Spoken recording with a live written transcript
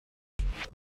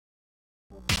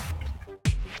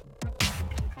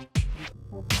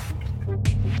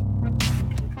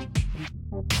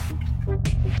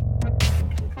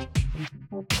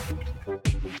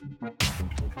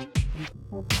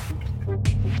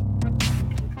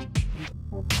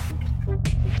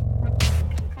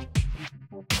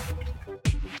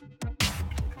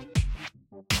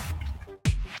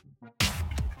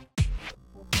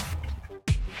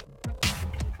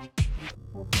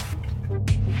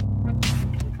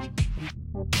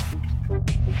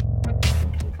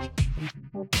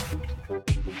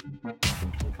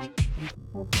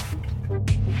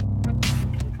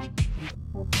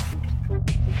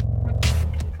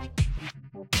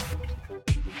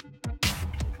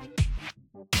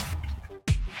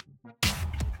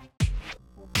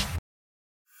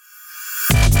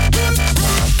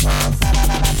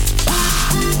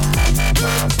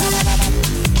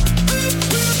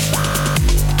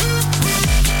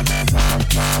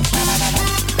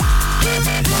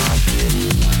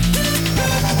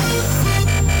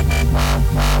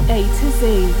A to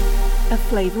Z, a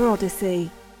Flavor Odyssey.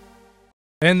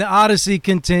 And the Odyssey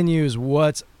continues.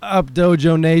 What's up,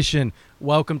 Dojo Nation?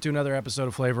 Welcome to another episode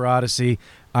of Flavor Odyssey.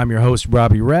 I'm your host,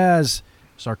 Robby Raz.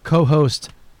 It's our co-host,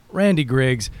 Randy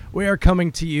Griggs. We are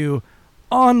coming to you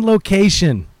on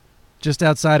location, just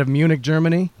outside of Munich,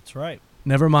 Germany. That's right.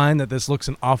 Never mind that this looks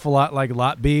an awful lot like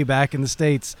Lot B back in the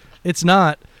States. It's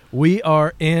not. We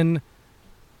are in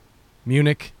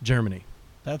Munich, Germany.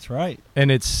 That's right. And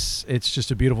it's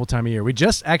just a beautiful time of year. We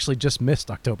just missed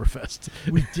Oktoberfest.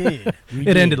 We did.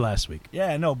 It ended last week.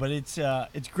 Yeah, no, but it's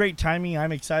great timing.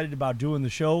 I'm excited about doing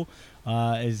the show.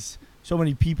 As so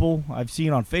many people I've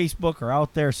seen on Facebook are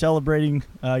out there celebrating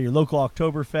your local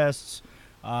Oktoberfests.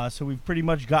 So we've pretty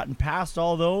much gotten past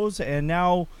all those, and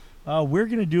now we're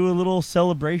going to do a little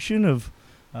celebration of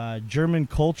German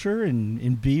culture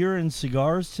and beer and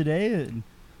cigars today, and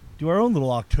do our own little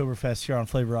Oktoberfest here on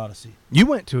Flavor Odyssey. You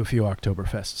went to a few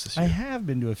Oktoberfests this year. I have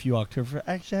been to a few Oktoberfests.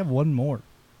 I actually have one more.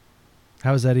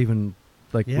 How is that even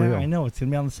Yeah, real? I know. It's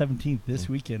going to be on the 17th. This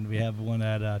weekend we have one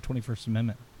at 21st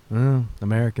Amendment. Oh,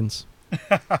 Americans.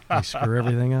 They screw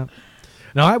everything up.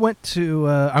 No, I went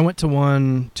to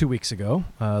one 2 weeks ago.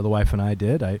 The wife and I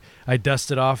did. I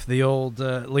dusted off the old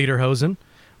lederhosen.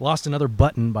 Lost another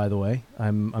button, by the way.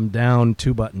 I'm down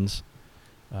 2 buttons.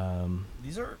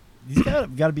 These got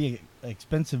to be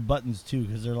expensive buttons too,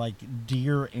 because they're like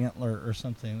deer antler or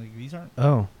something. Like, these aren't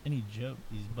any joke.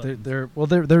 These buttons.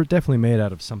 They're definitely made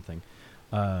out of something.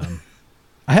 I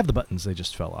have the buttons; they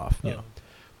just fell off. Oh.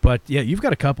 But yeah, you've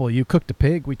got a couple. You cooked a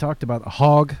pig. We talked about a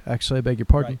hog. Actually, I beg your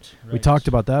pardon. Right. We talked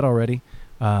about that already.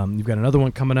 You've got another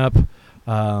one coming up.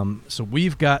 So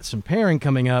we've got some pairing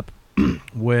coming up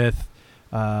with.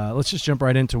 Let's just jump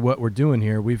right into what we're doing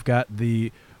here. We've got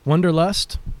the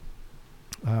Wunderlust.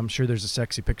 I'm sure there's a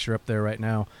sexy picture up there right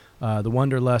now. The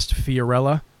Wunderlust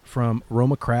Fiorella from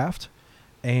Roma Craft.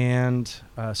 And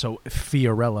so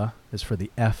Fiorella is for the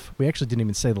F. We actually didn't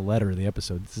even say the letter of the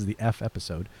episode. This is the F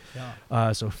episode.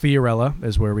 Yeah. So Fiorella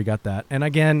is where we got that. And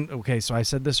again, okay, so I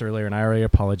said this earlier, and I already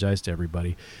apologized to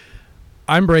everybody.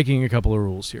 I'm breaking a couple of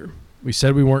rules here. We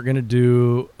said we weren't going to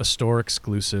do a store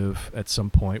exclusive at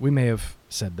some point. We may have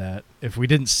said that. If we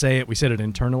didn't say it, we said it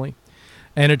internally.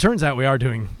 And it turns out we are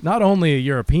doing not only a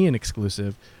European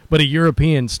exclusive, but a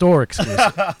European store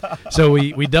exclusive. So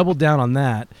we doubled down on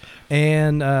that.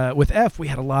 And with F, we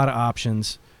had a lot of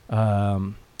options.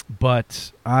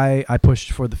 But I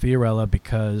pushed for the Fiorella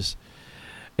because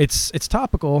it's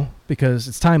topical, because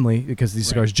it's timely, because these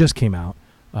cigars just came out.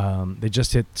 They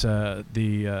just hit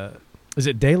is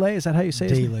it Dele? Is that how you say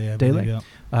it? Dele,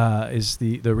 is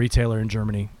the retailer in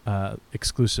Germany,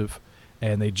 exclusive.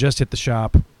 And they just hit the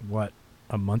shop,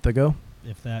 a month ago?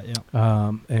 If that,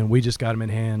 yeah. And we just got them in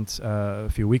hand a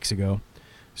few weeks ago.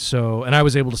 So, and I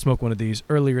was able to smoke one of these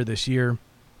earlier this year,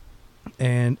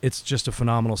 and it's just a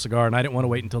phenomenal cigar, and I didn't want to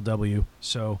wait until W.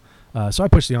 So I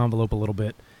pushed the envelope a little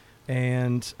bit.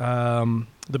 And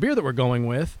the beer that we're going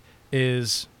with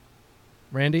is,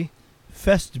 Randy?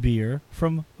 Fest beer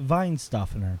from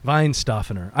Weinstoffener.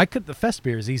 Weinstoffener. The Fest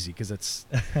beer is easy because it's,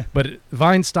 but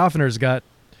Weinstoffener's got,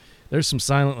 there's some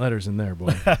silent letters in there,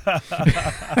 boy.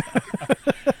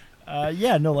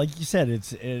 Yeah, no, like you said,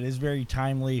 it is very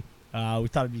timely. We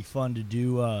thought it'd be fun to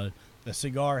do a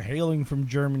cigar hailing from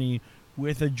Germany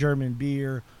with a German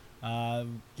beer.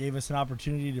 Gave us an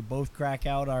opportunity to both crack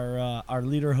out our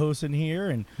lederhosen here,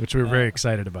 and which we were very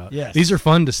excited about. Yes. These are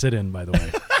fun to sit in, by the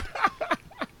way.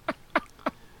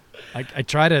 I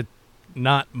try to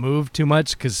not move too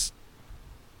much because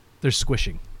they're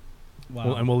squishing.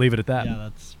 Wow. And we'll leave it at that. Yeah,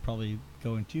 that's probably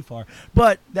going too far.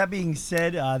 But that being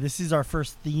said, this is our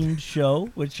first themed show,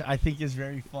 which I think is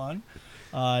very fun.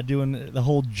 doing the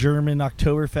whole German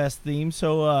Oktoberfest theme.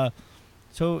 So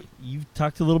you've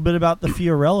talked a little bit about the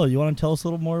Fiorello. You want to tell us a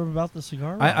little more about the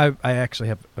cigar? I actually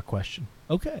have a question.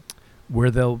 Okay.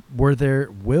 Will there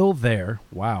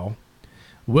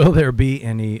be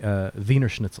any Wiener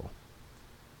Schnitzel?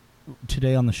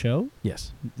 Today on the show?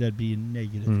 Yes. That'd be a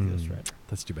negative Ghost Rider.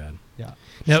 That's too bad. Yeah.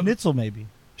 Now, Schnitzel, maybe.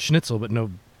 Schnitzel, but no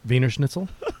Wiener Schnitzel?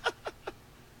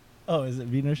 Oh, is it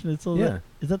Wiener Schnitzel? Yeah.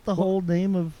 Is that the whole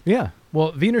name of... Yeah.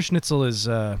 Well, Wiener Schnitzel is...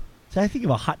 So I think of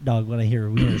a hot dog when I hear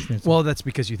Wiener Schnitzel. Well, that's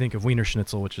because you think of Wiener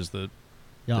Schnitzel, which is the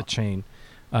chain.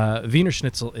 Wiener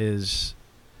Schnitzel is,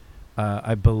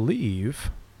 I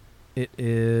believe, it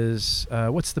is...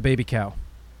 what's the baby cow?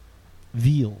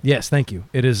 Veal. Yes, thank you.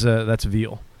 It is. That's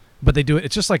veal. But they do it.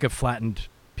 It's just like a flattened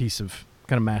piece of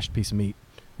kind of mashed piece of meat,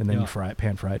 and then you fry it,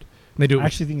 pan fried. And they do it. I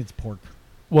actually think it's pork.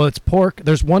 Well, it's pork.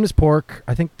 There's one is pork.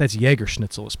 I think that's Jaeger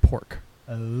Schnitzel is pork.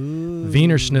 Oh.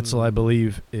 Wiener Schnitzel, I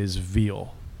believe, is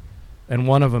veal, and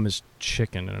one of them is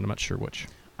chicken, and I'm not sure which.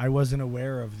 I wasn't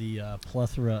aware of the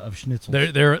plethora of schnitzels.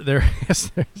 Yes,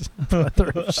 there's a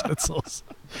plethora of schnitzels.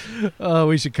 Oh,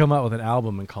 we should come out with an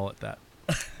album and call it that.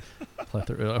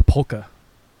 Plethora, polka.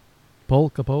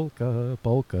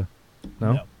 Polka.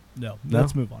 No? No.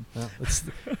 Let's move on. No,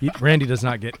 Randy does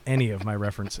not get any of my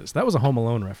references. That was a Home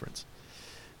Alone reference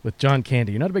with John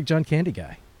Candy. You're not a big John Candy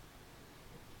guy.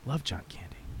 Love John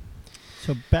Candy.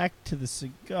 So back to the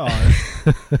cigar.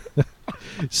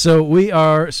 So we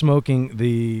are smoking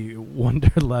the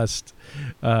Wonderlust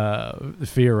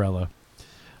Fiorello.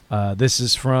 This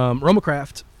is from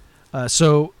Romacraft.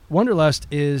 So Wonderlust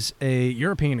is a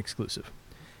European exclusive.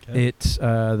 Okay.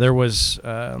 There was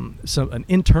an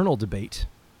internal debate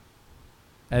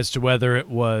as to whether it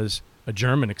was a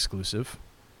German exclusive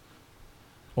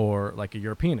or like a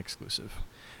European exclusive.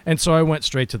 And so I went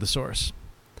straight to the source.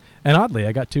 And oddly,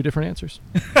 I got two different answers.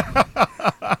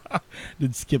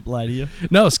 Did Skip lie to you?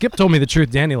 No, Skip told me the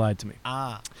truth. Danny lied to me.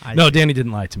 No, Danny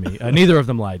didn't lie to me. Neither of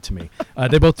them lied to me.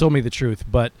 They both told me the truth,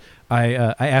 but I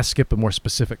asked Skip a more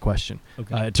specific question.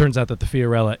 Okay. It turns out that the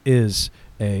Fiorella is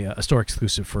a store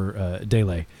exclusive for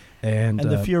Dele. And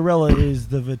the Fiorella is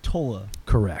the Vitola.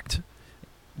 Correct.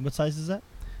 What size is that?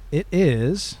 It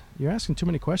is. You're asking too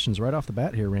many questions right off the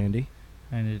bat here, Randy.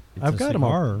 And I've got them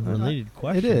all. Related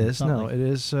question. It is. No, it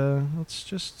is. Let's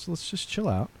just chill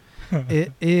out.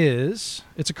 It's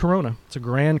a Corona. It's a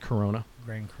Grand Corona.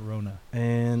 Grand Corona.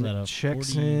 And it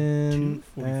checks in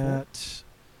at...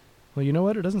 Well, you know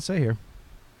what? It doesn't say here.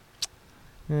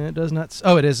 It does not...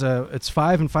 Oh, it is. It's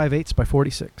 5 5/8 by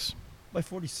 46. By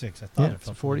 46. I thought it's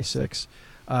 46.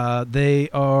 They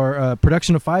are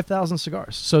production of 5,000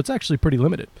 cigars. So it's actually pretty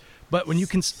limited. But when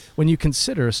you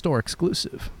consider a store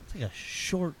exclusive... It's like a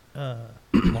short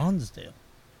Lonsdale.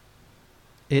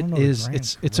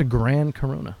 It's a Grand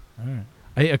Corona. All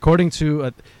right. According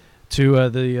to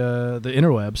the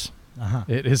interwebs,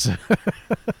 it is.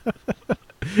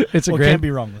 It's a grand. Can't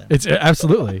be wrong then. It's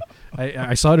absolutely.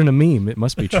 I saw it in a meme. It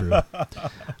must be true.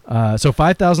 So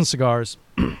 5,000 cigars,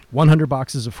 100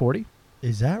 boxes of 40.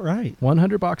 Is that right?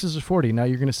 100 boxes of 40. Now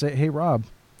you're going to say, "Hey, Rob,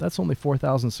 that's only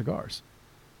 4,000 cigars."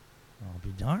 I'll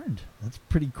be darned. That's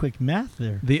pretty quick math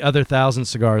there. The other 1,000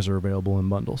 cigars are available in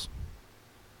bundles.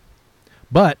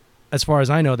 But as far as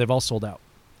I know, they've all sold out.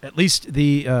 At least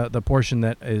the portion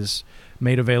that is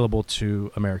made available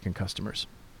to American customers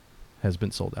has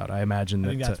been sold out. I imagine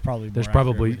that's probably there's more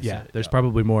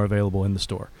probably more available in the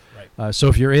store. Right. So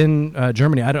if you're in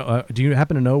Germany, I don't. Do you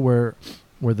happen to know where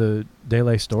the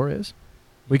Dele store is?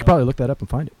 We could probably look that up and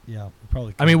find it. Yeah, we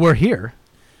probably could. I mean, we're here.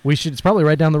 It's probably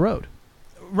right down the road.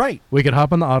 Right. We could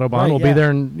hop on the Autobahn. We'll be there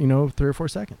in 3 or 4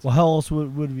 seconds. Well, how else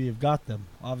would we have got them?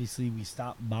 Obviously, we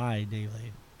stopped by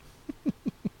Dele.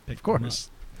 Of course.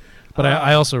 But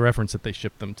I also reference that they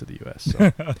ship them to the U.S.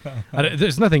 So.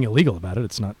 There's nothing illegal about it.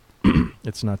 It's not.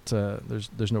 It's not.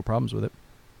 There's no problems with it.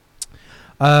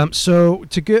 So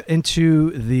to get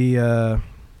into a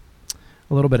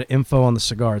little bit of info on the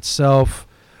cigar itself,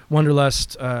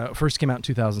 Wonderlust first came out in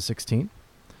 2016.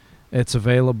 It's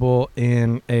available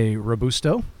in a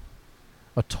Robusto,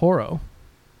 a Toro,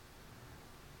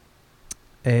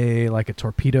 a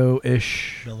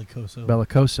torpedo-ish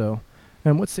Bellicoso.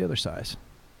 And what's the other size?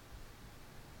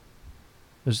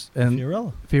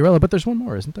 Fiorella, but there's one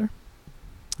more, isn't there?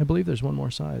 I believe there's one more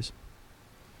size.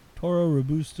 Toro,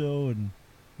 Robusto, and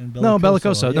Bellicoso. No,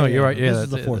 Bellicoso. No, you're right. Yeah, this is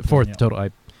the fourth total.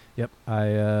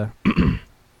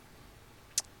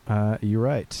 You're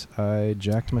right. I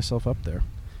jacked myself up there.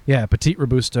 Yeah, Petite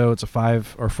Robusto. It's a 4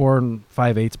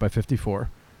 5/8 by 54.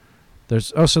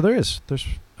 There's a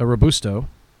Robusto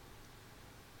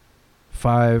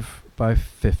 5 by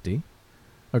 50.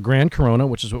 a Grand Corona,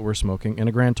 which is what we're smoking, and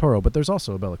a Grand Toro. But there's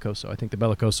also a Bellicoso. I think the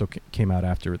Bellicoso came out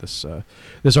after this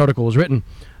article was written.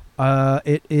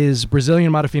 It is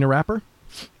Brazilian Modafina wrapper,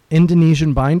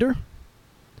 Indonesian binder,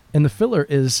 and the filler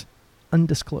is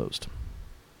undisclosed.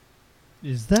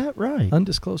 Is that right?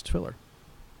 Undisclosed filler.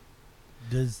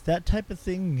 Does that type of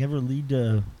thing ever lead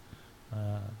to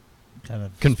kind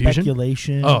of Confusion?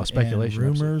 speculation? Oh, speculation,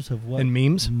 and rumors of what and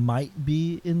memes might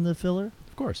be in the filler?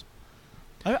 Of course.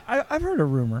 I've heard a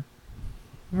rumor.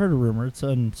 It's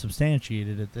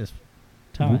unsubstantiated at this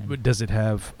time. Does it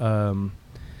have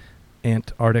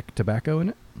Antarctic tobacco in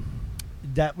it?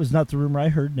 That was not the rumor I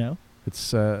heard. No.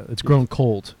 It's grown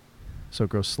cold, so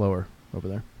it grows slower over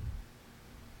there.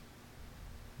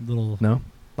 No,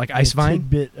 like ice vine.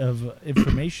 Tidbit of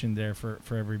information there for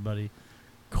everybody.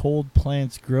 Cold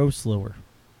plants grow slower.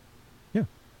 Yeah.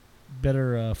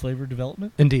 Better flavor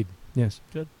development. Indeed. Yes.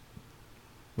 Good.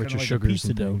 Richer like sugars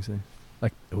and dough. things.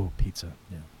 Like pizza.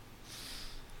 Yeah.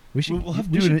 We'll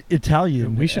have to do an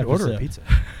Italian. We should episode. order a pizza.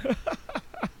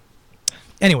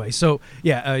 Anyway, so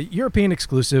European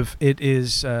exclusive. It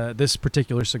is this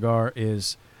particular cigar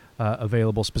is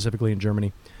available specifically in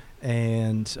Germany,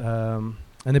 and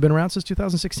they've been around since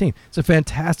 2016. It's a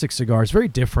fantastic cigar. It's very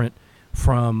different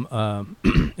from,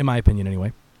 in my opinion,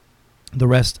 anyway, the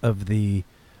rest of the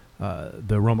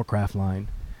Roma Craft line.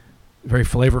 Very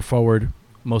flavor forward.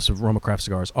 Most of Roma Craft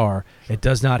cigars are. It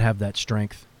does not have that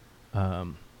strength, at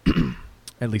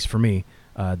least for me,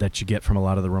 that you get from a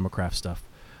lot of the Roma Craft stuff.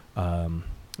 I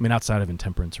mean, outside of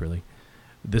Intemperance, really.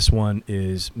 This one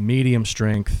is medium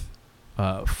strength,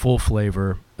 full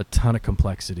flavor, a ton of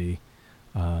complexity.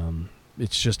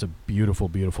 It's just a beautiful,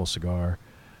 beautiful cigar.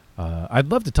 I'd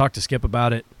love to talk to Skip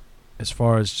about it as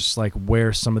far as just like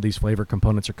where some of these flavor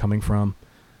components are coming from,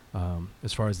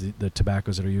 as far as the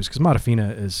tobaccos that are used. Because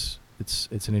Modafina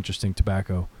it's an interesting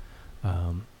tobacco,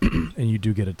 and you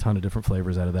do get a ton of different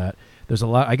flavors out of that.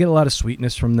 I get a lot of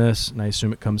sweetness from this, and I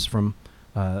assume it comes from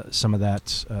some of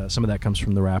that comes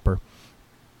from the wrapper.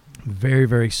 Very,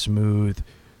 very smooth,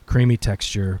 creamy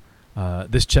texture.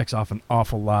 This checks off an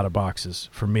awful lot of boxes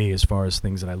for me as far as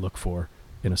things that I look for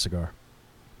in a cigar.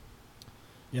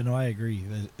 Yeah, no, I agree.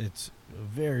 It's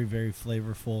very, very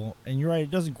flavorful, and you're right. It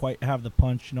doesn't quite have the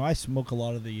punch. I smoke a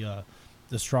lot of the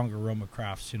stronger Roma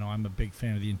Crafts. I'm a big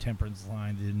fan of the Intemperance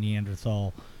line. The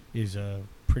Neanderthal is a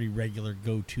pretty regular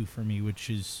go-to for me,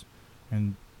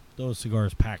 and those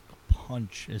cigars pack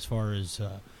punch as far as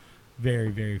very,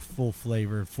 very full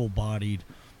flavor, full bodied,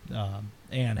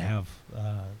 and have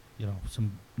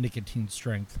some nicotine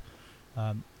strength.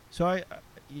 So I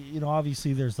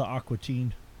obviously there's the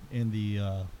Aquatine in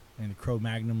the Cro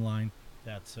Magnum line.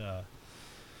 That's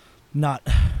not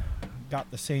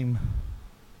got the same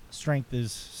strength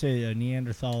as, say, a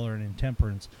Neanderthal or an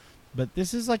Intemperance, but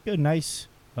this is like a nice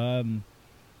kind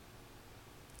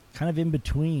of in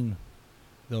between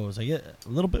those. I get a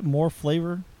little bit more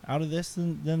flavor out of this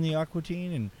than the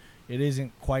Aquatine, and it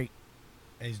isn't quite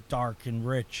as dark and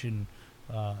rich and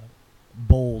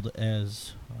bold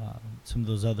as some of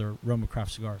those other Roma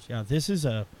Craft cigars. Yeah, this is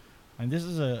an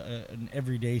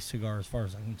everyday cigar as far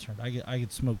as I'm concerned. I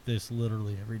could smoke this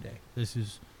literally every day.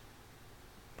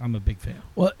 I'm a big fan.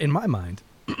 Well, in my mind,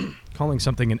 calling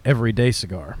something an everyday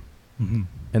cigar and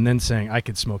then saying I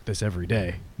could smoke this every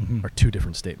day are two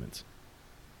different statements.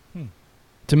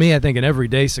 To me, I think an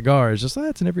everyday cigar is just,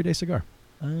 it's an everyday cigar.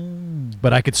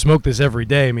 But I could smoke this every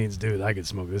day means, dude, I could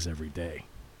smoke this every day.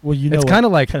 Well, it's kind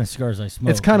of like kind of cigars I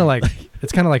smoke. It's kind of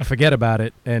like forget about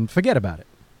it and forget about it.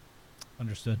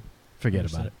 Understood.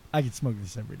 Forget about it. I could smoke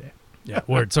this every day. Yeah,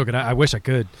 word. So could I. I wish I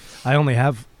could. I only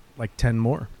have like 10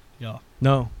 more. Yeah.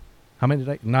 No. How many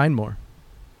did 9 more.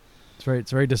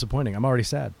 It's very disappointing. I'm already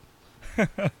sad.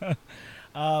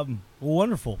 Well,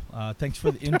 wonderful. Thanks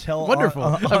for the intel. Wonderful.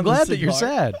 I'm glad that you're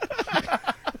sad.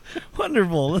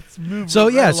 Wonderful. Let's move. So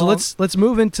right yeah, along. so let's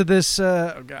move into this.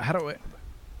 How do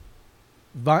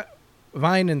I?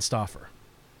 Weinenstoffer.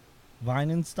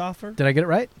 Weinenstoffer? Did I get it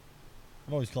right?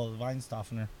 I've always called it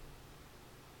Weinstoffener.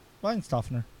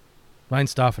 Weinstoffener.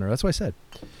 Weinstoffener. That's what I said.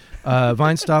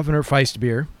 Weinstoffener Feist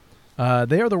beer.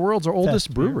 They are the world's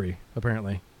oldest brewery,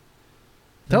 apparently.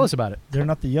 Tell us about it. They're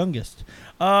not the youngest.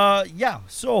 Yeah,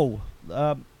 so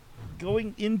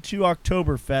going into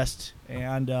Oktoberfest,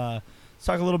 and let's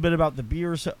talk a little bit about the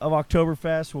beers of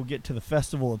Oktoberfest. We'll get to the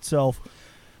festival itself.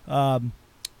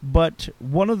 But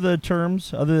one of the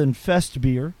terms, other than fest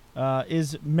beer,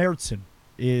 is Märzen,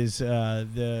 is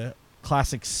the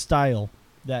classic style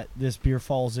that this beer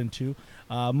falls into.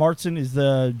 Märzen is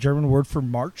the German word for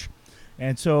March.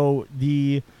 And so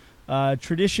the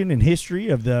tradition and history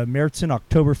of the Märzen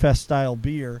Oktoberfest style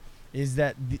beer is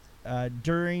that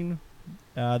during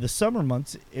the summer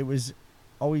months, it was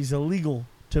always illegal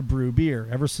to brew beer.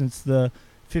 Ever since the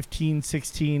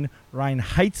 1516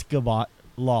 Reinheitsgebot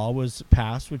law was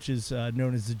passed, which is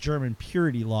known as the German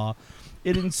purity law,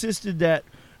 it insisted that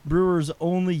brewers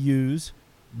only use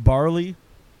barley,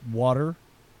 water,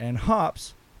 and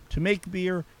hops to make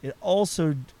beer. It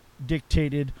also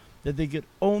dictated that they could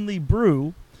only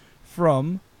brew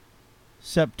from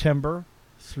September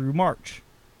through March.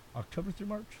 October through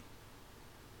March?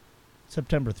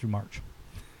 September through March.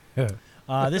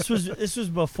 This was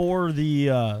before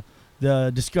the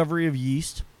discovery of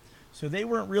yeast, so they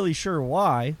weren't really sure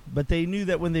why, but they knew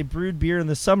that when they brewed beer in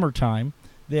the summertime,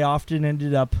 they often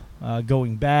ended up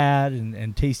going bad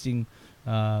and tasting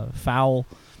foul.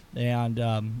 And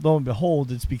lo and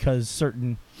behold, it's because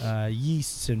certain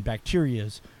yeasts and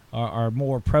bacterias are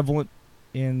more prevalent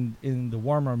in the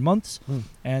warmer months,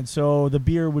 and so the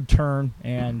beer would turn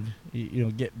and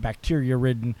get bacteria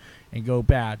ridden and go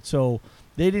bad. So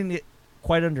they didn't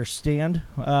quite understand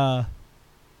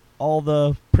all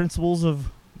the principles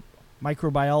of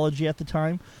microbiology at the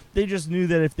time. They just knew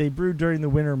that if they brewed during the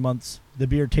winter months, the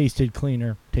beer tasted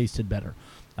cleaner, tasted better.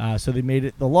 So they made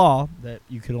it the law that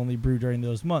you could only brew during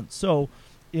those months. So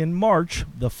in March,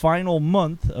 the final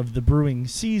month of the brewing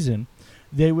season,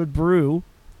 they would brew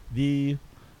the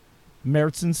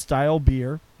Märzen style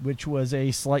beer, which was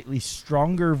a slightly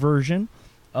stronger version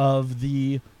of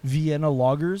the Vienna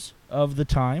lagers of the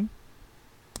time,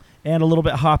 and a little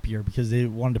bit hoppier because they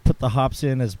wanted to put the hops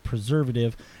in as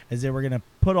preservative, as they were going to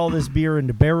put all this beer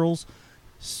into barrels,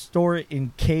 store it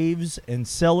in caves and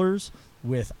cellars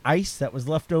with ice that was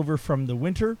left over from the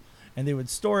winter, and they would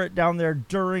store it down there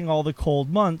during all the cold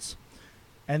months.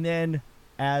 And then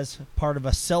as part of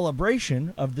a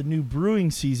celebration of the new brewing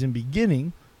season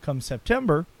beginning come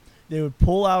September, they would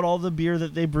pull out all the beer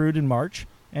that they brewed in March,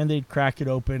 and they'd crack it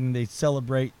open, and they'd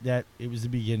celebrate that it was the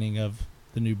beginning of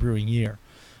the new brewing year.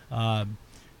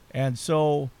 And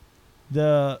so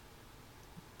the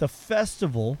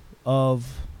festival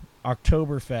of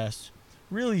Oktoberfest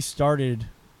really started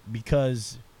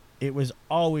because it was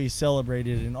always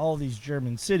celebrated in all these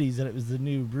German cities that it was the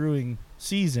new brewing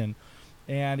season.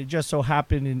 And it just so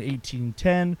happened in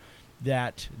 1810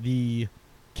 that the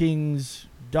king's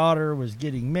daughter was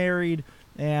getting married,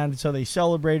 and so they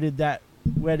celebrated that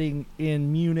wedding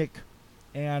in Munich,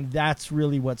 and that's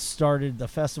really what started the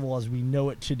festival as we know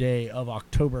it today of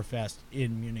Oktoberfest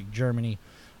in Munich, Germany.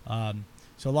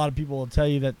 So a lot of people will tell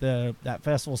you that that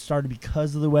festival started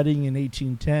because of the wedding in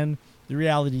 1810. The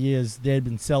reality is they had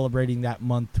been celebrating that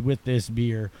month with this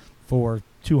beer for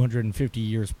 250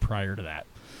 years prior to that.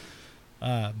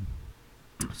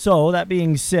 So that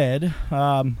being said,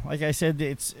 like I said,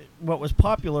 it's what was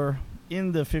popular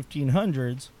in the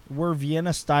 1500s were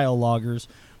Vienna-style lagers,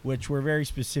 which were very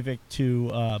specific to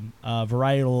a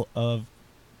varietal of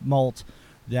malt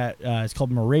that is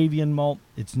called Moravian malt.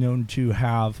 It's known to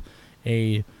have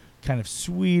a kind of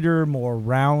sweeter, more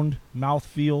round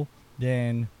mouthfeel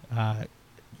than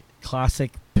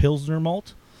classic Pilsner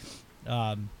malt.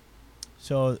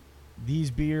 So these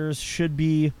beers should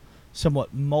be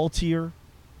somewhat maltier,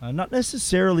 not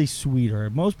necessarily sweeter.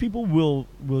 Most people will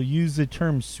use the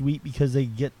term sweet because they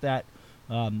get that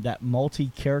that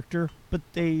malty character, but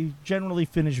they generally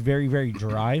finish very, very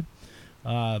dry.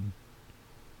 And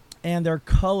their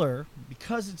color,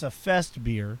 because it's a fest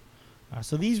beer,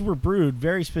 so these were brewed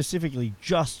very specifically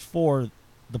just for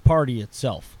the party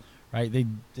itself, right? They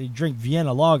drink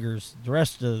Vienna lagers the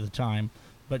rest of the time,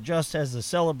 but just as a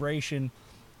celebration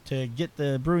to get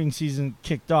the brewing season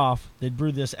kicked off, they'd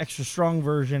brew this extra strong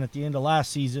version at the end of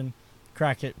last season,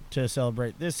 crack it to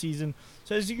celebrate this season.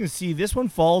 So as you can see, this one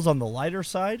falls on the lighter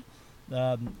side.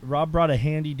 Rob brought a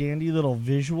handy-dandy little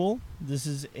visual. This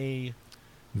is a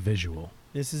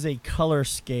color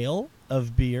scale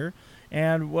of beer.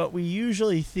 And what we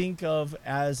usually think of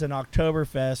as an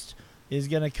Oktoberfest is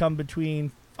going to come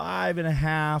between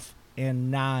 5.5 and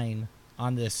 9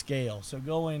 on this scale. So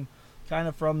going kind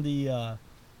of from the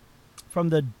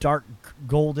dark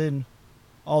golden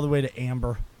all the way to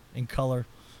amber in color.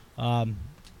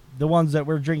 The ones that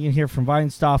we're drinking here from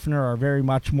Weihenstephaner are very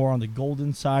much more on the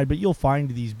golden side, but you'll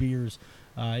find these beers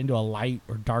into a light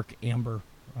or dark amber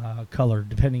color,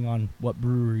 depending on what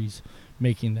brewery's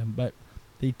making them. But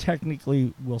they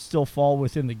technically will still fall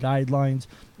within the guidelines,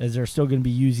 as they're still going to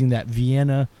be using that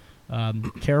Vienna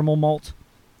caramel malt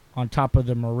on top of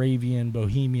the Moravian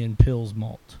Bohemian Pils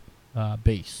malt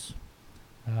base.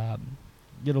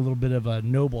 Get a little bit of a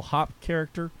noble hop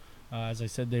character. As I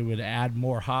said, they would add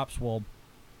more hops. Well,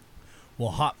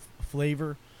 hop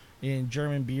flavor in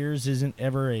German beers isn't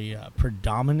ever a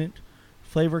predominant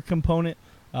flavor component.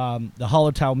 The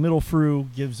Hallertau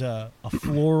Mittelfrüh gives a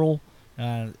floral,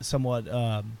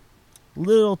 somewhat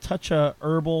little touch of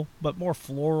herbal, but more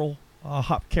floral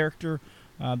hop character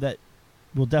that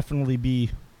will definitely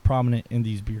be prominent in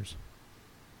these beers.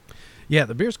 Yeah,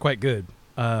 the beer's quite good.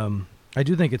 I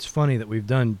do think it's funny that we've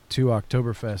done 2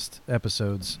 Oktoberfest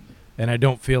episodes, and I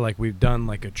don't feel like we've done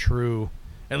like a true,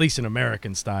 at least an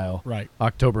American style, Right.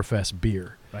 Oktoberfest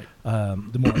beer. Right.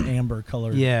 The more amber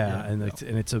color. Yeah, and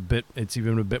it's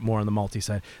even a bit more on the malty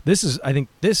side. I think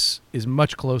this is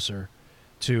much closer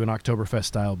to an Oktoberfest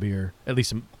style beer, at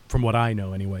least from what I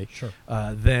know anyway. Sure.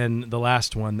 Than the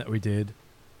last one that we did.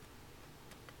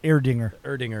 Erdinger,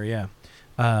 yeah.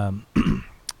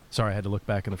 Sorry, I had to look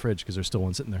back in the fridge because there's still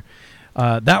one sitting there.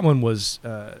 That one was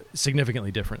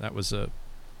significantly different. That was a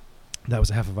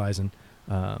Hefeweizen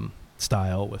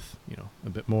style with a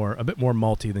bit more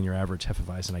malty than your average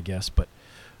Hefeweizen, I guess. But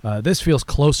this feels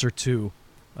closer to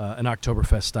an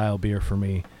Oktoberfest style beer for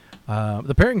me.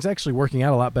 The pairing's actually working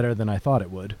out a lot better than I thought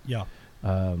it would. Yeah.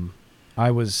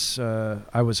 I was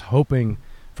hoping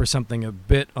for something a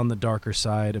bit on the darker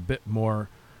side, a bit more.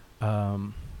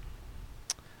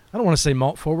 I don't want to say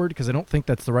malt forward because I don't think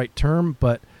that's the right term,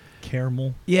 but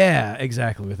caramel. Yeah,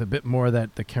 exactly. With a bit more of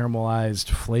the caramelized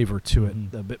flavor to it,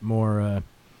 a bit more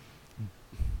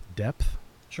depth.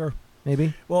 Sure.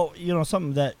 Maybe. Well,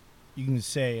 something that you can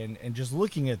say, and just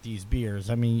looking at these beers,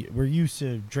 I mean, we're used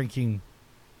to drinking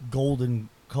golden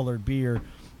colored beer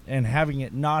and having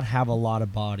it not have a lot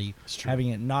of body, having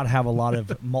it not have a lot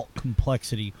of malt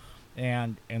complexity,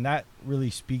 and that really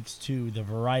speaks to the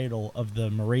varietal of the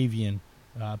Moravian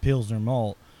Pilsner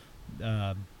malt,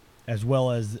 as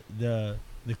well as the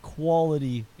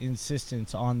quality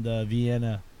insistence on the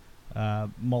Vienna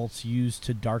malts used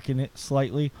to darken it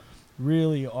slightly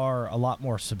really are a lot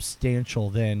more substantial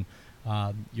than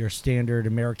your standard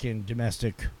American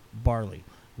domestic barley,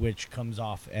 which comes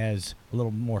off as a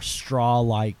little more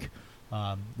straw-like,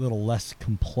 a little less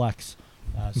complex.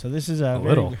 So this is a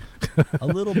little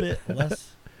bit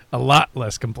less. A lot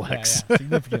less complex. Yeah,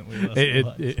 significantly less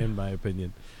complex. In my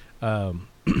opinion.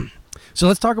 So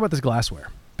let's talk about this glassware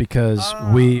because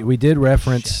we did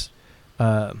reference.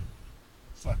 Sorry.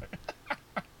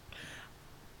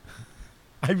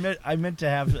 I meant to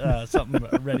have something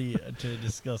ready to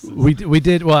discuss this. We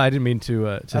did. Well, I didn't mean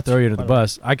to throw you under the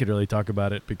bus. I could really talk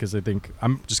about it because I think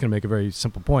I'm just going to make a very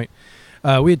simple point.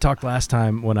 We had talked last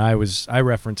time when I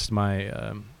referenced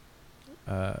my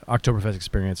Oktoberfest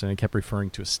experience, and I kept referring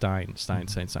to a Stein.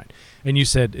 And you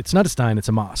said, it's not a Stein, it's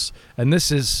a Moss. And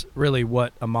this is really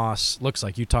what a Moss looks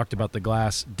like. You talked about the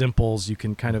glass dimples. You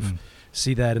can kind of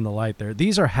see that in the light there.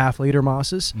 These are half-liter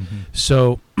Mosses.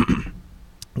 So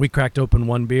we cracked open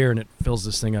one beer, and it fills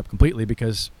this thing up completely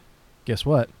because guess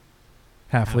what?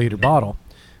 Half-liter bottle.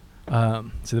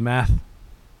 See the math?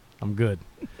 I'm good.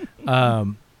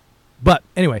 But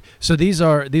anyway, so these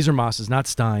are Mosses, not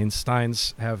Steins.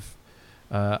 Steins have...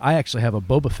 I actually have a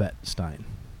Boba Fett Stein.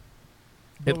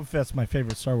 Boba Fett's my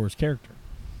favorite Star Wars character.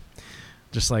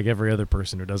 Just like every other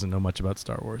person who doesn't know much about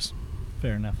Star Wars.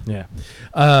 Fair enough. Yeah.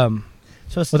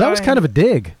 So that was kind of a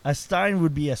dig. A Stein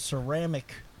would be a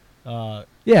ceramic.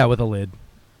 Yeah, with a lid.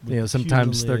 With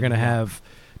sometimes they're going to have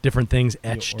different things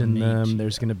etched in them. ornate,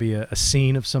 There's going to be a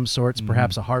scene of some sorts,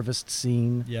 perhaps a harvest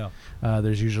scene. Yeah.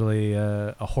 There's usually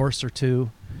a horse or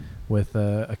two with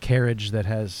a carriage that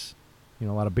has a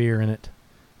lot of beer in it.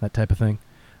 That type of thing.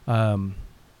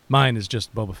 Mine is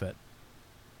just Boba Fett.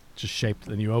 Just shaped,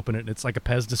 and you open it, and it's like a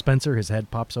Pez dispenser. His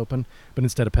head pops open, but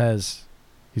instead of Pez,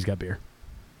 he's got beer.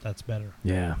 That's better.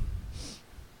 Yeah.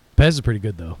 Pez is pretty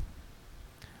good, though.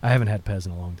 I haven't had Pez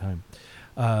in a long time.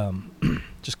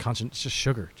 It's just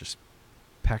sugar. Just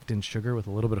packed in sugar with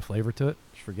a little bit of flavor to it.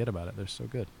 Just forget about it. They're so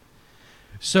good.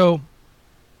 So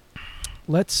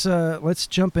let's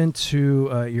jump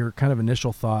into your kind of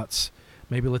initial thoughts.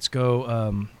 Maybe let's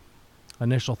go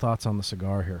initial thoughts on the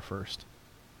cigar here first.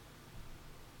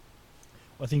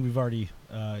 Well, I think we've already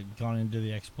gone into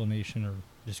the explanation or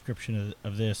description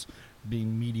of this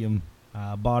being medium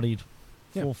bodied,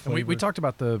 full flavor. We talked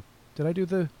about did I do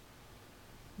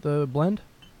the blend?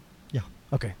 Yeah.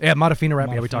 Okay. Yeah, Modafina wrap.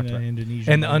 Yeah, we talked about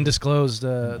Indonesian and the undisclosed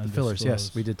the fillers.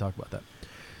 Yes, we did talk about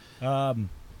that.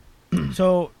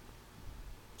 So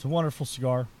it's a wonderful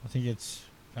cigar. I think it's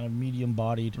kind of medium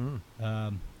bodied.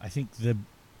 I think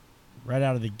right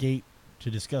out of the gate to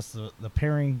discuss the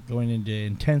pairing going into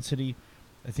intensity,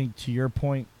 I think to your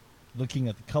point, looking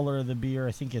at the color of the beer,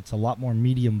 I think it's a lot more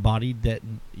medium bodied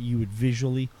than you would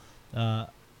visually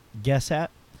guess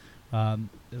at.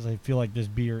 As I feel like this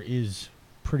beer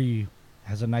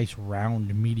has a nice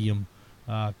round medium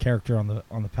character on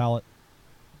the palate.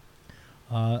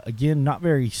 Again, not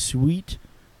very sweet,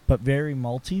 but very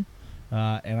malty.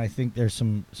 And I think there's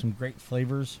some great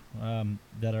flavors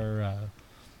that are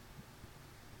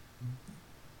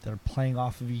playing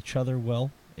off of each other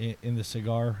well in the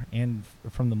cigar and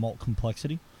from the malt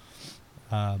complexity.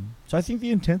 So I think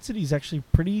the intensity is actually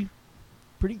pretty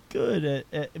good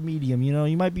at medium. You know,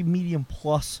 you might be medium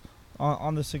plus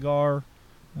on the cigar,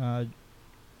 a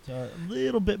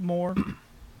little bit more.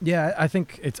 Yeah, I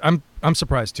think I'm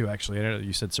surprised too. Actually, I know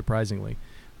you said surprisingly.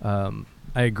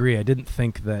 I agree. I didn't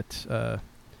think that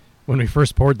when we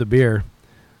first poured the beer,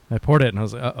 I poured it and I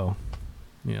was like, uh-oh.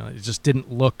 You know, it just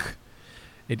didn't look.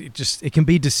 It can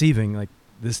be deceiving. Like,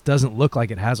 this doesn't look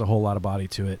like it has a whole lot of body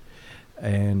to it.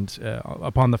 And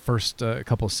upon the first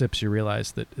couple of sips, you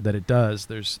realize that it does.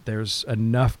 There's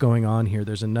enough going on here.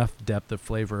 There's enough depth of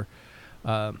flavor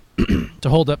to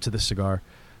hold up to this cigar.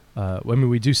 I mean,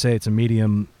 we do say it's a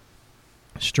medium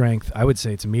strength. I would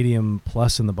say it's a medium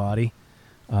plus in the body.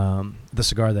 The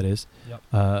cigar, that is. Yep.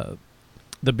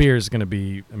 The beer is going to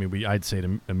be. I mean, I'd say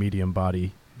a medium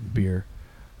body beer.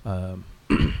 I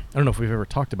don't know if we've ever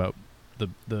talked about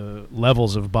the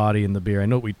levels of body in the beer. I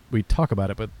know we talk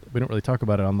about it, but we don't really talk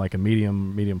about it on like a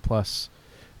medium plus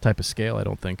type of scale, I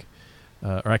don't think.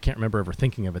 Or I can't remember ever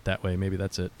thinking of it that way. Maybe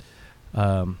that's it.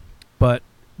 But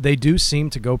they do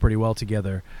seem to go pretty well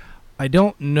together. I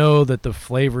don't know that the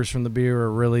flavors from the beer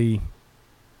are really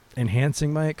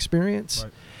enhancing my experience.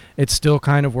 Right. It's still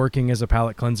kind of working as a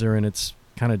palate cleanser, and it's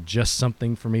kind of just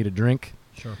something for me to drink.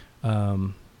 Sure.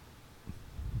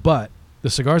 But the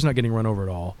cigar's not getting run over at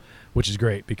all, which is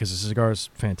great because the cigar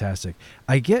is fantastic.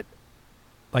 I get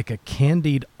like a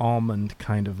candied almond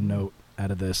kind of note out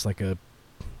of this, not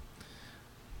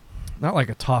like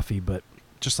a toffee, but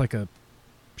just like a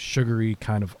sugary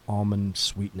kind of almond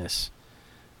sweetness.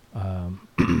 And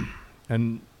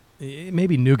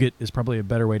maybe nougat is probably a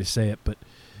better way to say it, but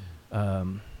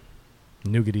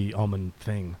nougaty almond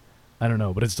thing. I don't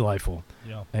know, but it's delightful.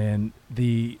 Yeah. And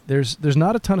there's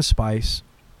not a ton of spice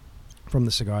from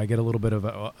the cigar. I get a little bit of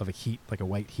a heat, like a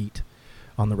white heat,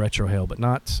 on the retrohale, but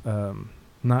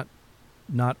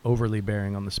not overly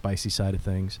bearing on the spicy side of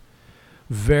things.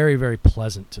 Very, very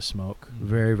pleasant to smoke. Mm-hmm.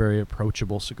 Very, very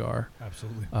approachable cigar.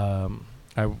 Absolutely.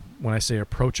 When I say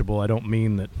approachable, I don't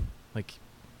mean that, like,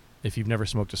 if you've never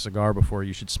smoked a cigar before,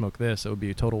 you should smoke this. It would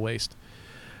be a total waste.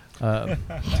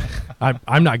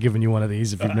 I'm not giving you one of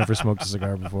these if you've never smoked a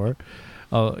cigar before.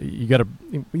 You'd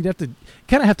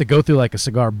have to go through like a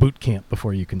cigar boot camp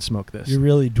before you can smoke this. You're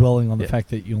really dwelling on the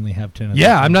fact that you only have 10 of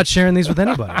Yeah, them. I'm not sharing these with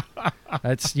anybody.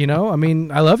 That's, I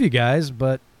mean, I love you guys,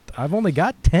 but I've only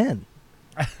got 10.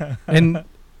 And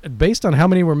based on how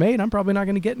many were made, I'm probably not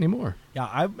going to get any more. Yeah,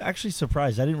 I'm actually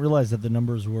surprised. I didn't realize that the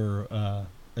numbers were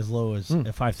as low as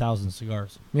 5,000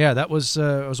 cigars. Yeah, that was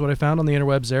what I found on the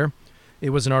interwebs there. It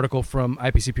was an article from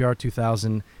IPCPR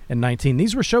 2019.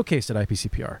 These were showcased at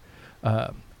IPCPR,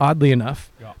 oddly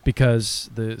enough, because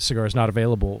the cigar is not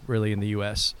available really in the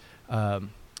U.S. And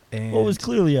it was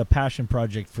clearly a passion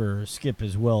project for Skip,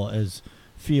 as well as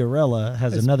Fiorella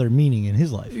has another meaning in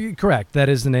his life. Correct. That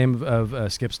is the name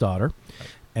of Skip's daughter. Right.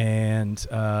 And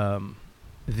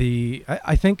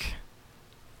I think,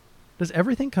 does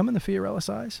everything come in the Fiorella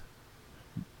size?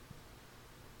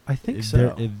 I think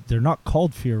so. They're not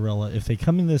called Fiorella. If they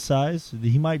come in this size,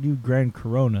 he might do Grand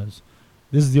Coronas.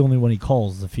 This is the only one he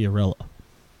calls the Fiorella.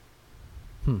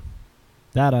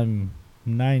 That I'm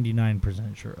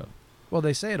 99% sure of. Well,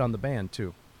 they say it on the band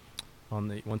too.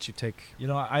 Once you take,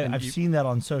 I've seen that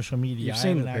on social media. You've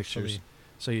seen the pictures.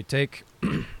 So you take.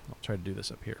 I'll try to do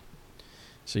this up here.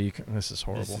 So you can. This is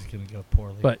horrible. This is gonna go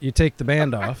poorly. But you take the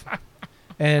band off,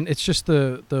 and it's just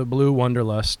the blue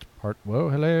Wonderlust part. Whoa,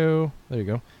 hello. There you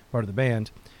go. Part of the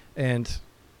band, and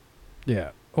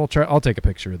yeah, I'll take a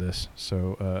picture of this.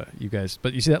 So you guys,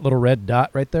 but you see that little red dot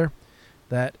right there?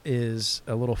 That is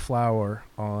a little flower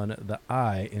on the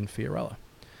eye in Fiorella.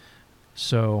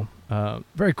 So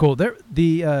very cool.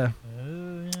 The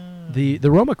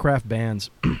Roma Craft bands,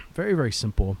 very, very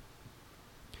simple.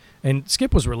 And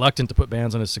Skip was reluctant to put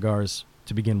bands on his cigars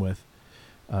to begin with.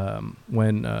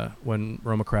 When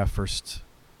Roma Craft first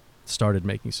started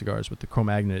making cigars with the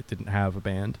Cro-Magnon, it didn't have a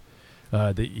band.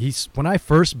 When I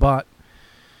first bought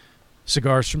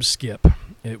cigars from Skip,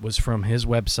 it was from his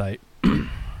website.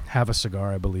 Have a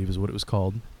Cigar, I believe, is what it was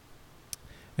called.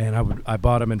 And I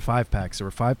bought them in 5-packs. There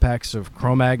were 5 packs of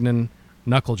Cro-Magnon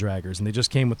knuckle draggers, and they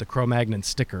just came with the Cro-Magnon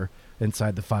sticker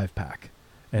inside the 5-pack.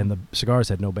 And the cigars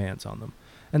had no bands on them.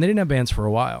 And they didn't have bands for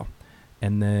a while.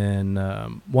 And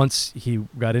then once he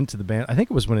got into the band, I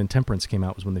think it was when Intemperance came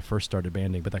out was when they first started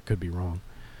banding, but that could be wrong.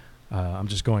 I'm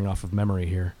just going off of memory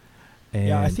here. And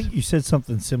yeah, I think you said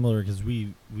something similar because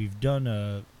we've done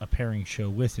a pairing show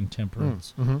with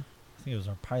Intemperance. Mm-hmm. I think it was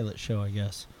our pilot show, I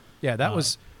guess. Yeah, that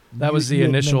was You the had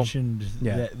initial. mentioned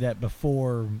Yeah. that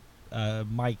before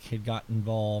Mike had got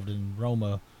involved and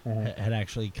Roma had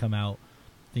actually come out.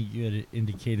 I think you had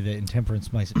indicated that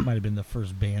Intemperance might have been the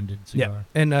first banded cigar.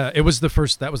 Yeah, and it was the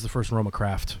first. That was the first Roma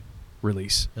Craft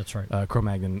release. That's right.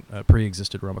 Cro-Magnon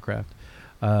pre-existed Roma Craft.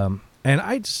 And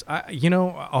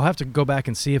I'll have to go back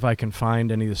and see if I can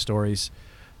find any of the stories.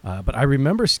 But I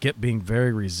remember Skip being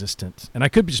very resistant. And I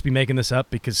could just be making this up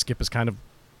because Skip is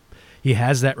he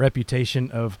has that reputation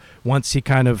of once he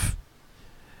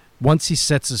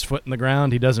sets his foot in the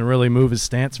ground, he doesn't really move his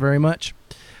stance very much.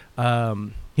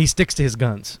 He sticks to his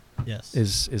guns. Yes.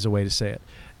 Is a way to say it.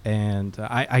 And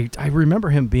I remember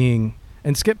him being,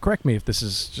 and Skip, correct me if this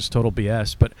is just total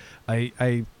BS, but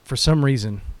I for some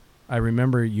reason, I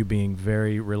remember you being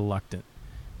very reluctant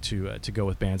to go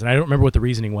with bands, and I don't remember what the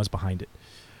reasoning was behind it.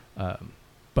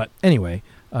 But anyway,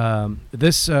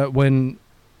 this when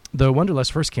the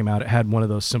Wonderlust first came out, it had one of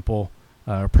those simple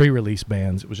pre-release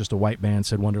bands. It was just a white band,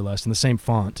 said Wonderlust, in the same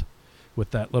font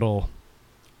with that little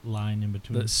line in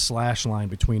between, the slash line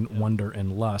between Wonder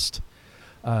and Lust,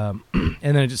 and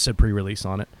then it just said pre-release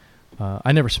on it.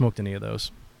 I never smoked any of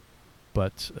those,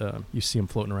 but you see them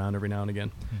floating around every now and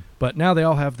again. But now they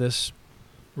all have this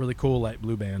really cool light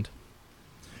blue band,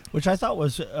 which I thought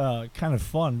was kind of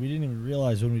fun. We didn't even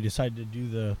realize when we decided to do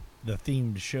the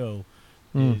themed show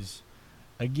is,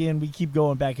 again, we keep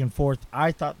going back and forth.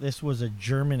 I thought this was a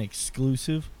German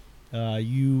exclusive.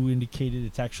 You indicated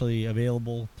it's actually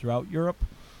available throughout Europe,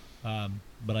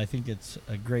 but I think it's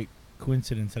a great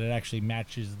coincidence that it actually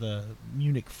matches the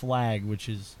Munich flag, which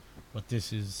is what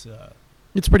this is.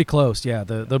 It's pretty close, yeah.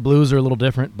 The blues are a little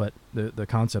different, but the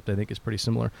concept, I think, is pretty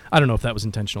similar. I don't know if that was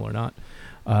intentional or not.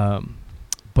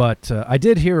 But I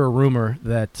did hear a rumor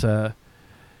that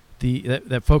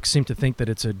that folks seem to think that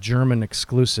it's a German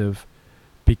exclusive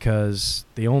because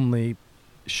the only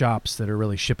shops that are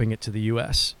really shipping it to the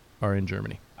U.S. are in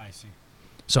Germany. I see.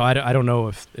 So I don't know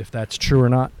if that's true or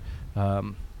not,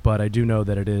 but I do know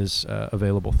that it is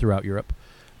available throughout Europe.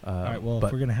 All right, well,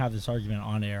 if we're going to have this argument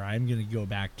on air, I'm going to go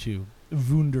back to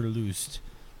Wunderlust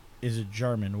is a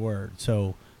German word,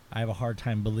 so I have a hard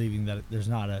time believing that there's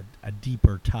not a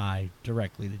deeper tie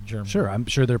directly to Germany. Sure, I'm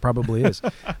sure there probably is.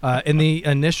 In the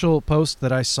initial post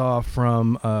that I saw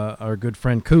from our good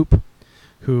friend Coop,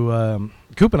 who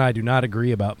Coop and I do not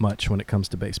agree about much when it comes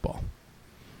to baseball.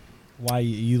 Why,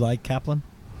 you like Kaplan?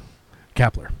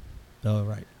 Kepler. Oh,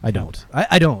 right. I don't.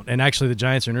 I don't. And actually, the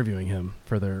Giants are interviewing him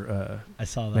for their I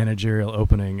saw that. managerial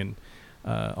opening, and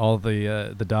all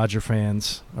the Dodger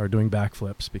fans are doing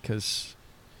backflips because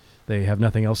they have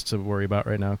nothing else to worry about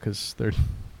right now because they're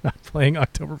not playing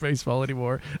October baseball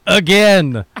anymore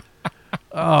again.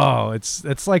 Oh,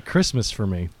 it's like Christmas for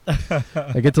me.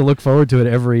 I get to look forward to it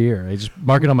every year. I just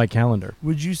mark it on my calendar.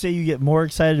 Would you say you get more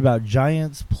excited about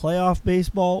Giants playoff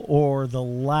baseball or the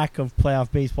lack of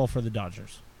playoff baseball for the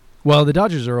Dodgers? Well, the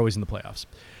Dodgers are always in the playoffs.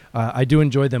 I do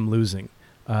enjoy them losing.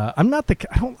 I'm not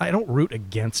I don't root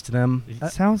against them.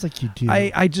 It sounds like you do.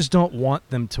 I just don't want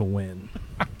them to win.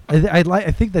 I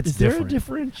think that's different. Is there a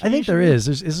differentiation? I think there is.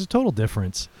 There's a total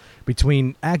difference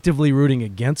between actively rooting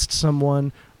against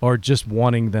someone or just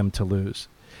wanting them to lose.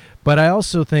 But I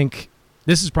also think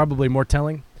this is probably more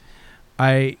telling.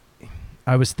 I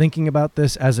was thinking about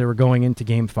this as they were going into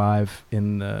Game 5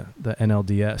 in the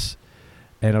NLDS,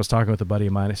 and I was talking with a buddy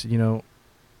of mine. I said,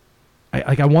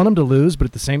 I want them to lose, but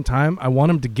at the same time, I want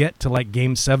them to get to like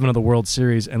Game 7 of the World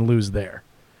Series and lose there,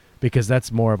 because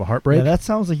that's more of a heartbreak. Yeah, that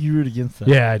sounds like you root against them.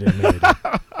 Yeah, I did.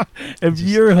 If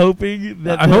you're hoping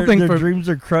that their dreams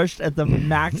are crushed at the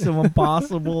maximum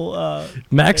possible,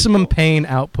 maximum pain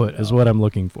output is what I'm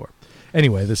looking for.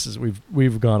 Anyway,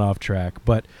 we've gone off track,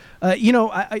 but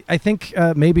I think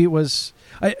maybe it was.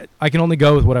 I can only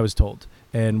go with what I was told,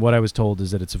 and what I was told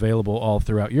is that it's available all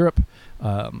throughout Europe.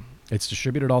 It's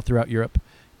distributed all throughout Europe,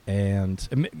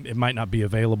 and it might not be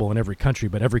available in every country,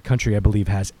 but every country, I believe,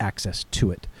 has access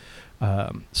to it.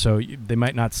 So they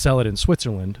might not sell it in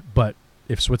Switzerland, but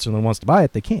if Switzerland wants to buy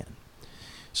it, they can.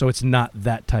 So it's not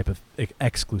that type of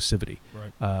exclusivity.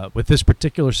 Right. With this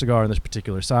particular cigar and this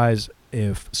particular size,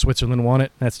 if Switzerland want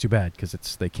it, that's too bad because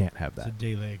they can't have that. It's a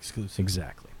daily exclusive.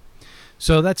 Exactly.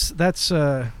 So that's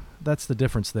the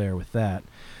difference there with that.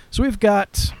 So we've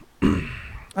got,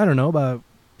 I don't know, about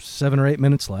 7 or 8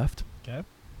 minutes left. Okay.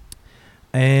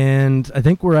 And I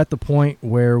think we're at the point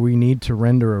where we need to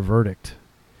render a verdict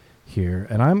here.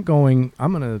 And I'm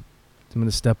gonna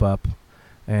step up,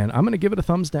 and I'm gonna give it a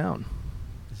thumbs down.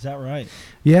 Is that right?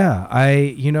 Yeah,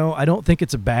 I don't think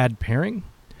it's a bad pairing.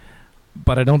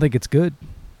 but I don't think it's good.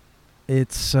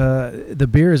 It's the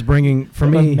beer is bringing for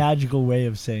You have me a magical way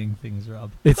of saying things,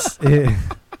 Rob.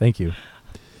 Thank you.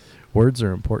 Words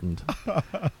are important.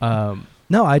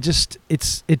 No,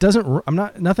 it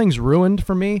doesn't. Nothing's ruined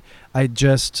for me. I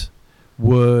just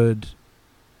would,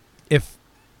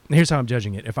 here's how I'm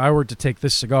judging it. If I were to take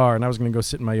this cigar and I was going to go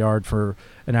sit in my yard for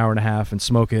an hour and a half and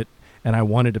smoke it, and I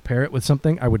wanted to pair it with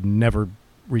something, I would never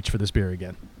reach for this beer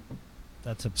again.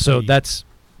 That's a that's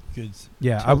good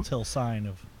telltale sign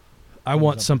of. I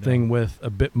want something with a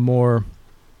bit more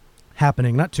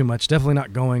happening, not too much. Definitely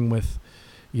not going with,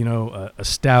 a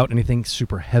stout, anything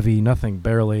super heavy, nothing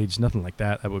barrel aged, nothing like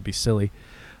that. That would be silly.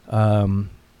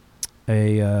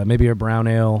 Maybe a brown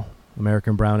ale,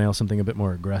 American brown ale, something a bit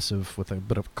more aggressive with a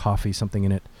bit of coffee, something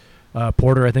in it.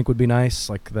 Porter, I think, would be nice,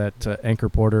 like that Anchor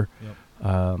Porter.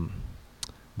 Yep.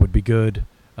 Would be good.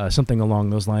 Something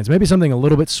along those lines. Maybe something a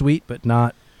little bit sweet, but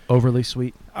not overly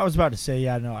sweet. I was about to say,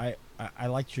 I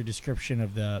liked your description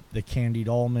of the candied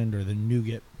almond or the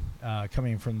nougat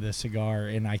coming from the cigar,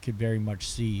 and I could very much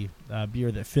see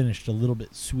beer that finished a little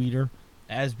bit sweeter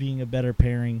as being a better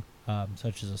pairing,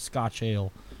 such as a Scotch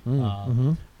ale,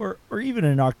 or even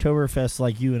an Oktoberfest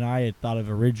like you and I had thought of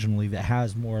originally that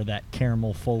has more of that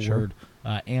caramel forward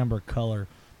amber color,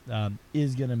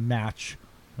 is going to match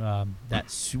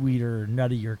that sweeter,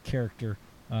 nuttier character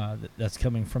that's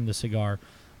coming from the cigar.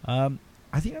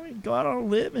 I think I'm going to go out on a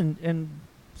limb and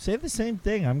say the same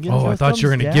thing. I'm going. I thought you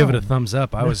were going to give it a thumbs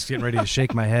up. I was getting ready to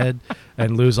shake my head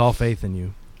and lose all faith in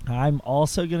you. I'm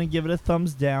also going to give it a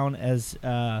thumbs down as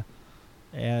I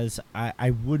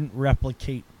wouldn't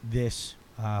replicate this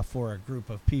for a group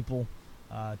of people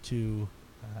to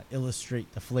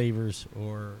illustrate the flavors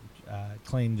or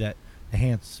claim that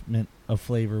enhancement of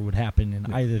flavor would happen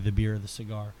in either the beer or the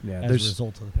cigar as a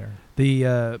result of the pairing.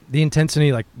 The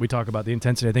intensity, like we talk about, the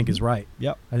intensity I think is right.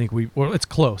 Yep. I think it's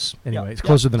close anyway. Yep. It's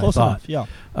closer than I thought. Enough,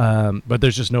 yeah. But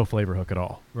there's just no flavor hook at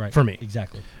all. Right. For me.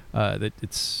 Exactly. I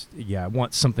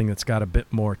want something that's got a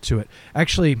bit more to it.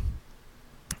 Actually,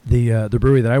 the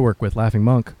brewery that I work with, Laughing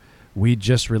Monk, we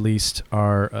just released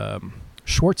our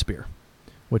Schwartz beer,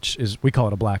 which is, we call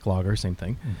it a black lager, same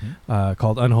thing,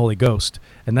 called Unholy Ghost.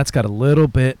 And that's got a little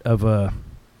bit of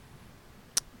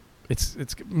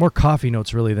it's more coffee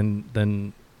notes really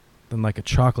than like a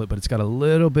chocolate, but it's got a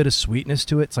little bit of sweetness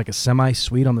to it. It's like a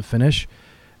semi-sweet on the finish.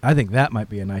 I think that might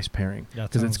be a nice pairing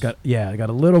because it got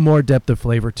a little more depth of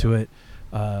flavor to it,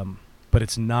 but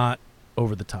it's not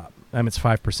over the top. It's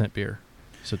 5% beer.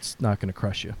 So it's not going to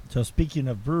crush you. So speaking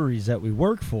of breweries that we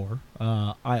work for,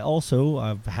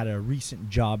 I've had a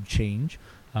recent job change.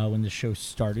 When the show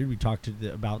started, we talked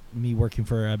about me working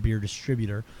for a beer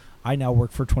distributor. I now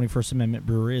work for 21st Amendment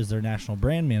Brewery as their national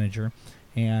brand manager.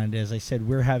 And as I said,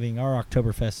 we're having our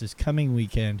Oktoberfest this coming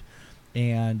weekend.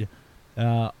 And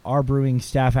our brewing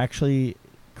staff actually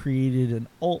created an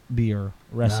alt beer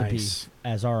recipe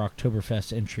as our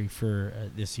Oktoberfest entry for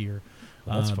this year.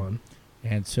 Well, that's fun.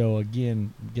 And so,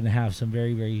 again, I'm going to have some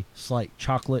very, very slight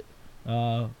chocolate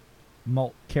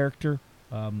malt character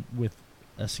with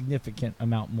a significant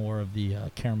amount more of the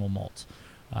caramel malts.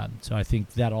 So I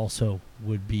think that also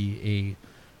would be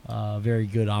a very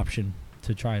good option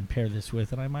to try and pair this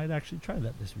with, and I might actually try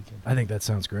that this weekend. I think that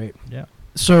sounds great. Yeah.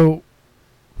 So,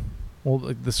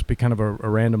 this would be kind of a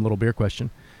random little beer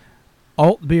question.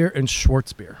 Alt beer and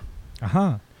Schwartz beer.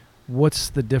 What's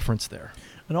the difference there?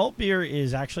 An alt beer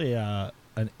is actually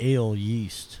an ale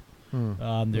yeast.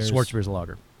 Schwartz beer is a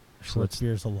lager. Schwartz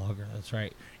beer is a lager. That's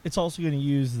right. It's also going to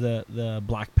use the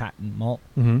black patent malt,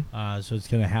 so it's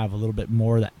going to have a little bit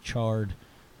more of that charred,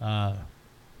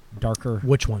 darker.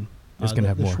 Which one is going to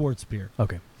have more? The Schwartz beer.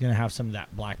 Okay. It's going to have some of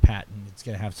that black patent. It's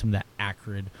going to have some of that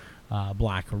acrid,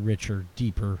 black, richer,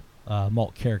 deeper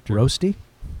malt character. Roasty?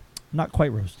 Not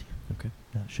quite roasty. Okay.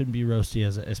 No, it shouldn't be roasty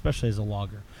especially as a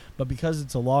lager. But because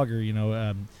it's a lager,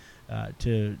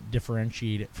 to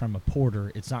differentiate it from a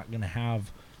porter, it's not going to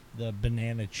have the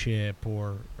banana chip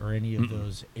or any of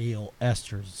those ale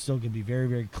esters. It's still going to be very,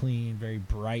 very clean, very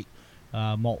bright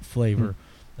malt flavor,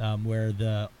 where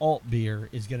the alt beer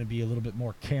is going to be a little bit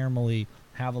more caramelly,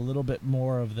 have a little bit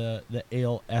more of the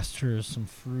ale esters, some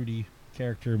fruity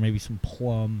character, maybe some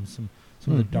plum, some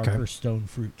of the darker stone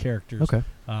fruit characters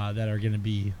that are going to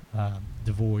be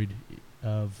devoid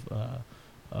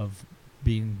of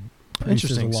being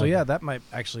interesting. So yeah, that might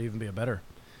actually even be a better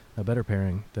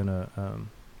pairing than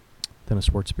a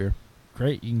Schwartz beer.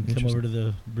 Great, you can come over to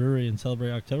the brewery and celebrate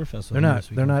Oktoberfest.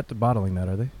 They're not bottling that,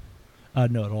 are they?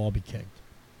 No, it'll all be kegged.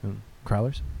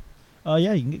 Crowlers?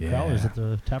 Yeah, you can get crowlers at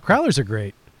the tap. Crowlers are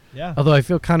great. Yeah. Although I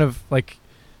feel kind of like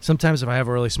sometimes if I have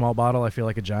a really small bottle, I feel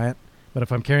like a giant. But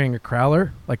if I'm carrying a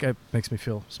crowler, like it makes me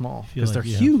feel small Feel because like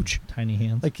they're you have huge. tiny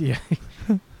hands. Like yeah,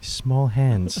 small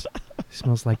hands.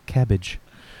 Smells like cabbage.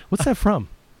 What's that from?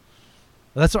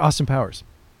 That's Austin Powers.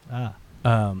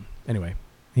 Anyway,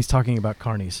 he's talking about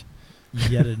carnies.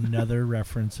 Yet another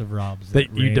reference of Rob's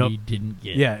that you Randy didn't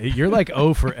get. Yeah, you're like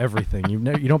for everything. You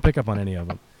don't pick up on any of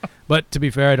them. But to be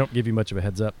fair, I don't give you much of a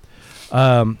heads up.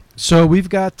 So we've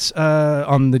got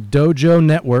on the Dojo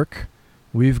Network,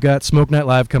 we've got Smoke Night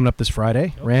Live coming up this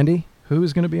Friday. Yep. Randy, who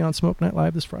is going to be on Smoke Night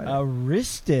Live this Friday?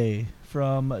 Riste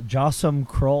from Jossum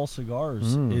Kroll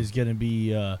Cigars is going to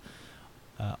be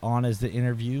on as the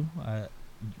interview.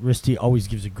 Riste always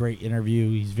gives a great interview.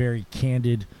 He's very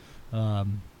candid.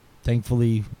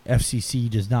 Thankfully, FCC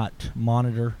does not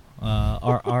monitor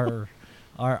our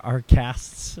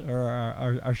casts or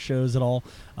our shows at all.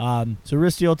 So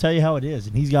Riste will tell you how it is,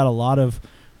 and he's got a lot of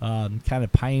kind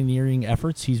of pioneering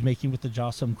efforts he's making with the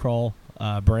Jossum Kroll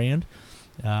brand.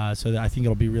 So I think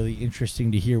it'll be really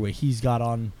interesting to hear what he's got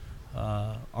on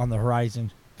the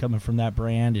horizon coming from that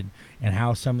brand, and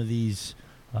how some of these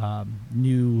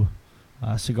new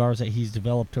cigars that he's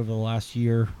developed over the last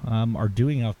year are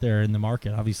doing out there in the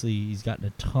market. Obviously, he's gotten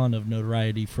a ton of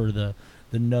notoriety for the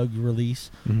Nug release.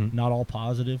 Mm-hmm. Not all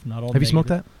positive, not all Have you smoked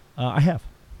negative. that? I have.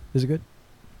 Is it good?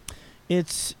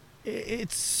 It's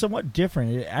somewhat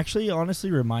different. It actually honestly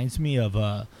reminds me of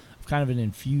kind of an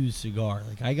infused cigar.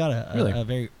 Like I got a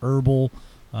very herbal,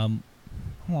 I don't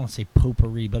want to say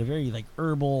potpourri, but a very like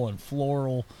herbal and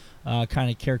floral kind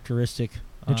of characteristic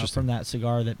from that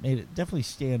cigar that made it definitely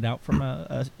stand out from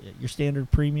your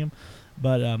standard premium.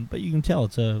 But you can tell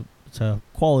it's a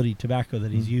quality tobacco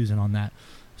that he's using on that.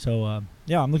 So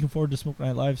yeah, I'm looking forward to Smoke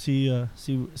Night Live. See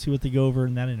what they go over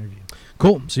in that interview.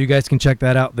 Cool. So you guys can check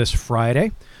that out this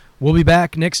Friday. We'll be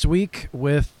back next week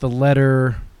with the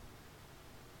letter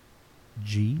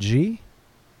G.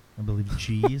 I believe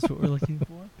G is what we're looking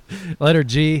for. Letter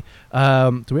G.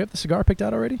 Do we have the cigar picked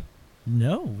out already?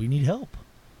 No, we need help.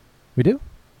 We do.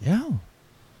 Yeah,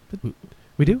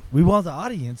 We do. we want the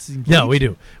audience. No, we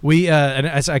do. We and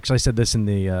as actually I said this in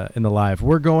the live.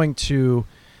 We're going to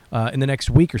in the next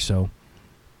week or so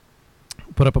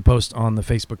put up a post on the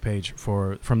Facebook page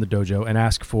from the dojo and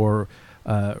ask for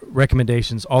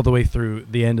recommendations all the way through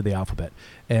the end of the alphabet,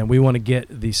 and we want to get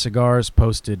the cigars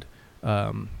posted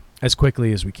as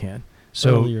quickly as we can.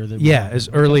 So as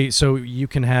early so you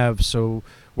can have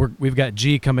we've got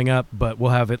G coming up, but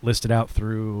we'll have it listed out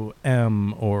through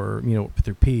M or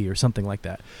through P or something like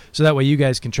that. So that way you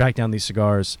guys can track down these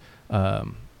cigars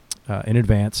in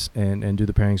advance and do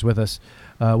the pairings with us.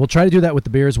 We'll try to do that with the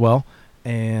beer as well.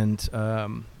 And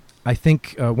I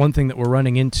think one thing that we're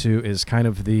running into is kind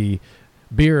of the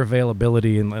beer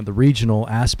availability and the regional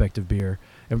aspect of beer.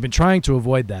 And we've been trying to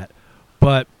avoid that.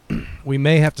 But we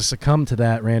may have to succumb to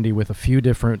that, Randy, with a few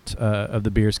different of the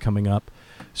beers coming up.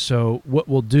 So what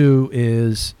we'll do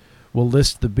is we'll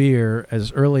list the beer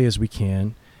as early as we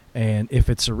can. And if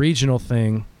it's a regional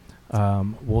thing,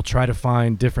 we'll try to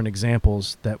find different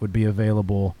examples that would be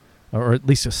available, or at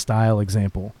least a style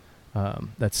example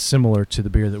that's similar to the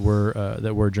beer that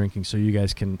we're drinking, so you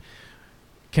guys can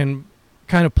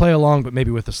kind of play along, but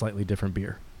maybe with a slightly different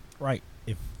beer. Right.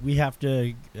 If we have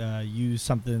to use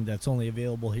something that's only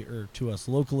available here to us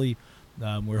locally,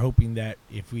 we're hoping that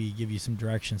if we give you some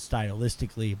direction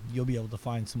stylistically, you'll be able to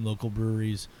find some local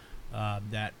breweries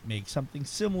that make something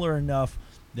similar enough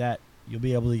that you'll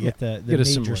be able to get the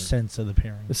major sense of the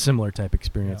pairing. A similar type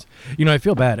experience. Yeah. I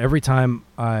feel bad. Every time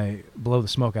I blow the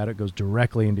smoke out, it goes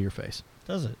directly into your face.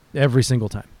 Does it? Every single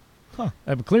time. Huh.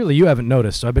 Clearly you haven't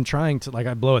noticed, so I've been trying to,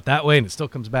 I blow it that way and it still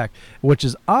comes back, which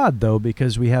is odd, though,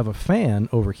 because we have a fan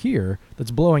over here that's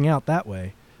blowing out that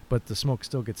way, but the smoke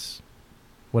still gets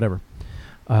whatever.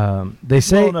 They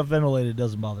say... Well enough ventilated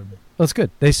doesn't bother me. That's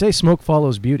good. They say smoke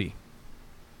follows beauty.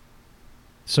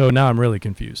 So now I'm really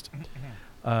confused. What?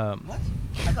 I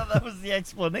thought that was the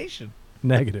explanation.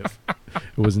 Negative.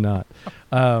 It was not.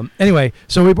 Anyway,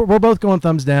 so we're both going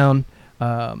thumbs down.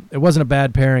 It wasn't a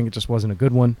bad pairing. It just wasn't a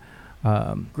good one.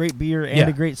 Great beer and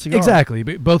a great cigar. Exactly.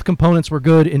 Both components were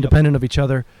good, independent of each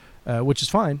other, which is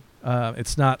fine.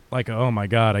 It's not like, oh, my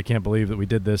God, I can't believe that we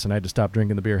did this and I had to stop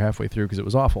drinking the beer halfway through because it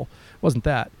was awful. It wasn't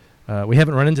that. We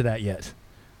haven't run into that yet.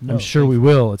 No, I'm sure we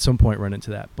will at some point run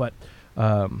into that. But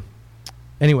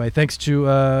anyway, thanks to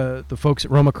the folks at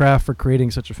Roma Craft for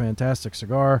creating such a fantastic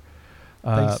cigar.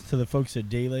 Thanks to the folks at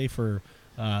Daylay for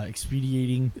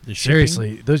expediting the shipping.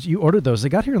 Seriously, you ordered those. They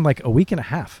got here in like a week and a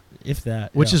half. If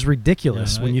that. Which is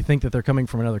ridiculous when you think that they're coming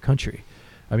from another country.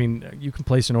 I mean, you can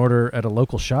place an order at a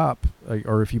local shop,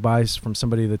 or if you buy from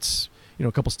somebody that's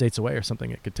a couple states away or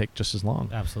something, it could take just as long.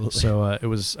 Absolutely. So I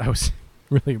was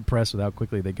really impressed with how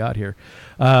quickly they got here.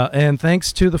 And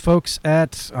thanks to the folks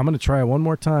at, I'm going to try it one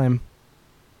more time,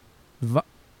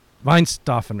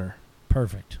 Weinstoffener.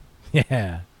 Perfect.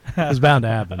 Yeah, it was bound to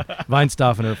happen.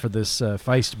 Weinstoffener for this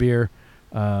Feist beer.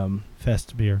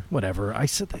 Fest beer. Whatever. I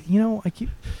said that, I keep...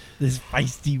 This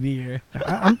feisty beer.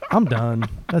 I'm done.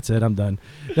 That's it. I'm done.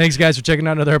 Thanks, guys, for checking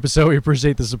out another episode. We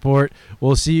appreciate the support.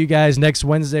 We'll see you guys next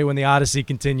Wednesday when the Odyssey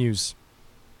continues.